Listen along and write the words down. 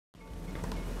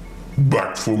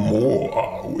Back for more,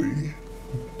 are we?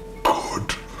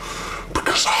 Good,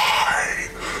 because I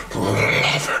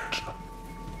love it.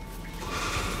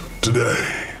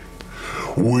 Today,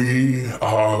 we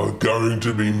are going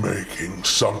to be making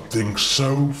something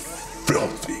so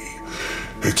filthy,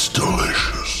 it's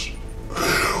delicious.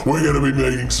 We're going to be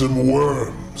making some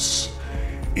worms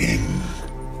in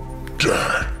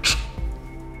dirt.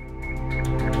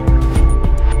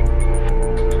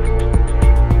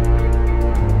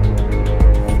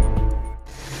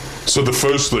 So the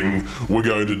first thing we're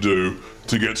going to do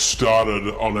to get started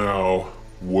on our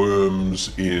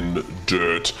worms in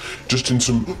dirt, just in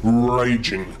some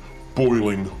raging,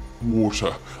 boiling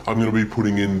water, I'm going to be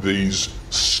putting in these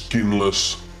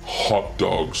skinless hot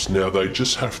dogs. Now they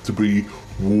just have to be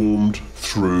warmed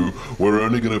through. We're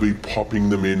only going to be popping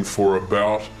them in for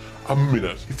about a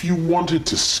minute. If you wanted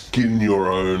to skin your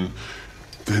own,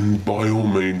 then by all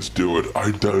means do it.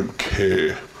 I don't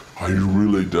care. I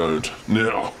really don't.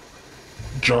 Now,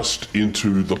 just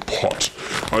into the pot,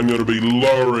 I'm going to be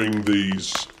lowering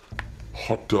these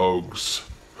hot dogs.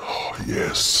 Oh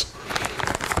yes,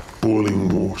 boiling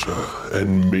water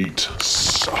and meat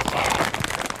supper.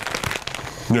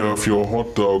 Now if your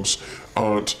hot dogs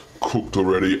aren't cooked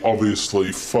already,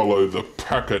 obviously follow the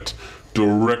packet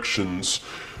directions.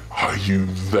 Are you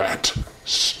that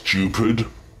stupid?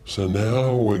 So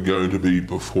now we're going to be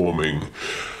performing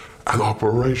an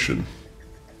operation.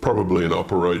 Probably an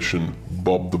operation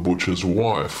Bob the Butcher's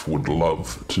wife would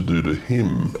love to do to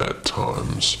him at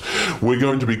times. We're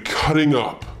going to be cutting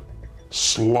up,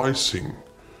 slicing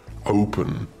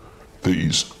open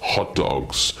these hot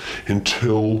dogs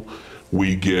until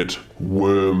we get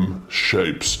worm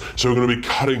shapes. So we're going to be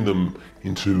cutting them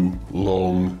into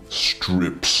long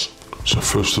strips. So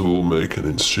first of all, make an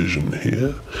incision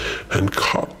here and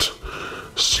cut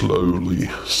slowly.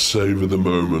 Savor the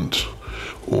moment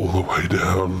all the way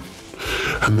down,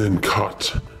 and then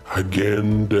cut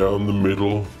again down the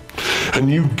middle.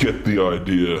 And you get the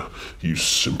idea, you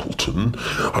simpleton.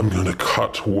 I'm going to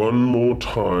cut one more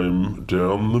time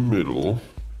down the middle,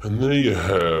 and there you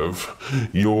have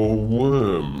your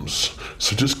worms.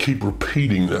 So just keep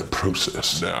repeating that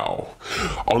process. Now,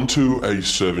 onto a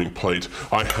serving plate.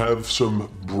 I have some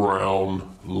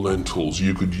brown lentils.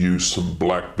 You could use some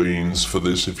black beans for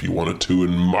this if you wanted to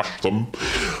and mush them.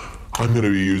 I'm going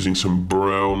to be using some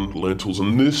brown lentils,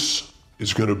 and this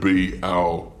is going to be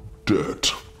our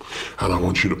dirt. And I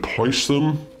want you to place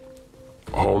them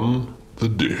on the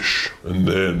dish, and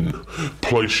then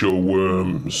place your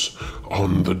worms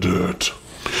on the dirt.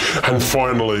 And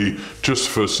finally, just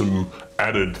for some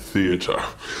added theatre,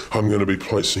 I'm going to be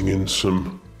placing in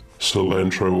some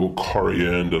cilantro or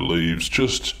coriander leaves,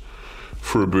 just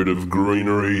for a bit of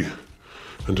greenery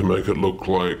and to make it look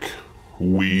like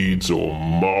weeds or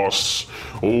moss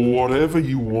or whatever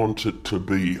you want it to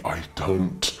be. I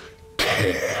don't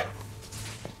care.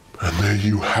 And there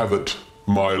you have it,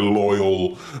 my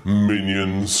loyal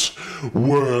minions.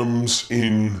 Worms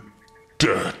in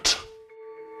dirt.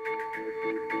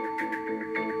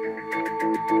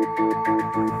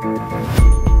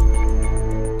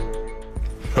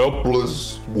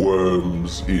 Helpless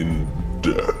worms in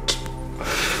dirt.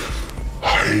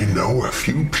 I know a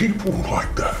few people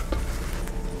like that.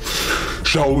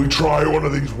 Shall we try one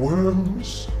of these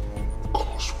worms? Of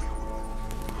course we will.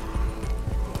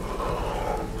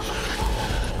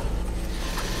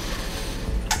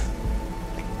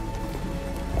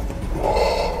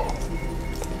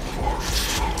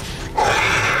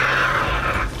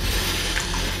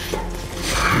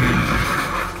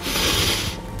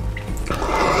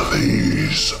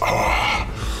 These are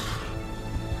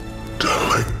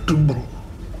delectable.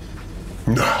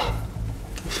 Now,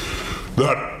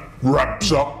 that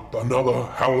wraps up another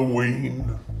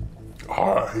Halloween.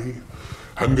 I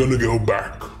am gonna go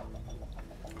back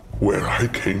where I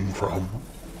came from,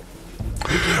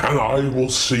 and I will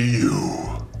see you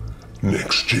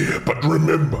next year. But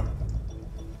remember,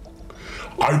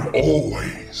 I'm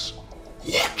always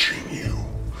watching you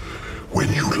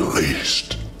when you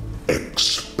least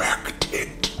expect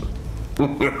it.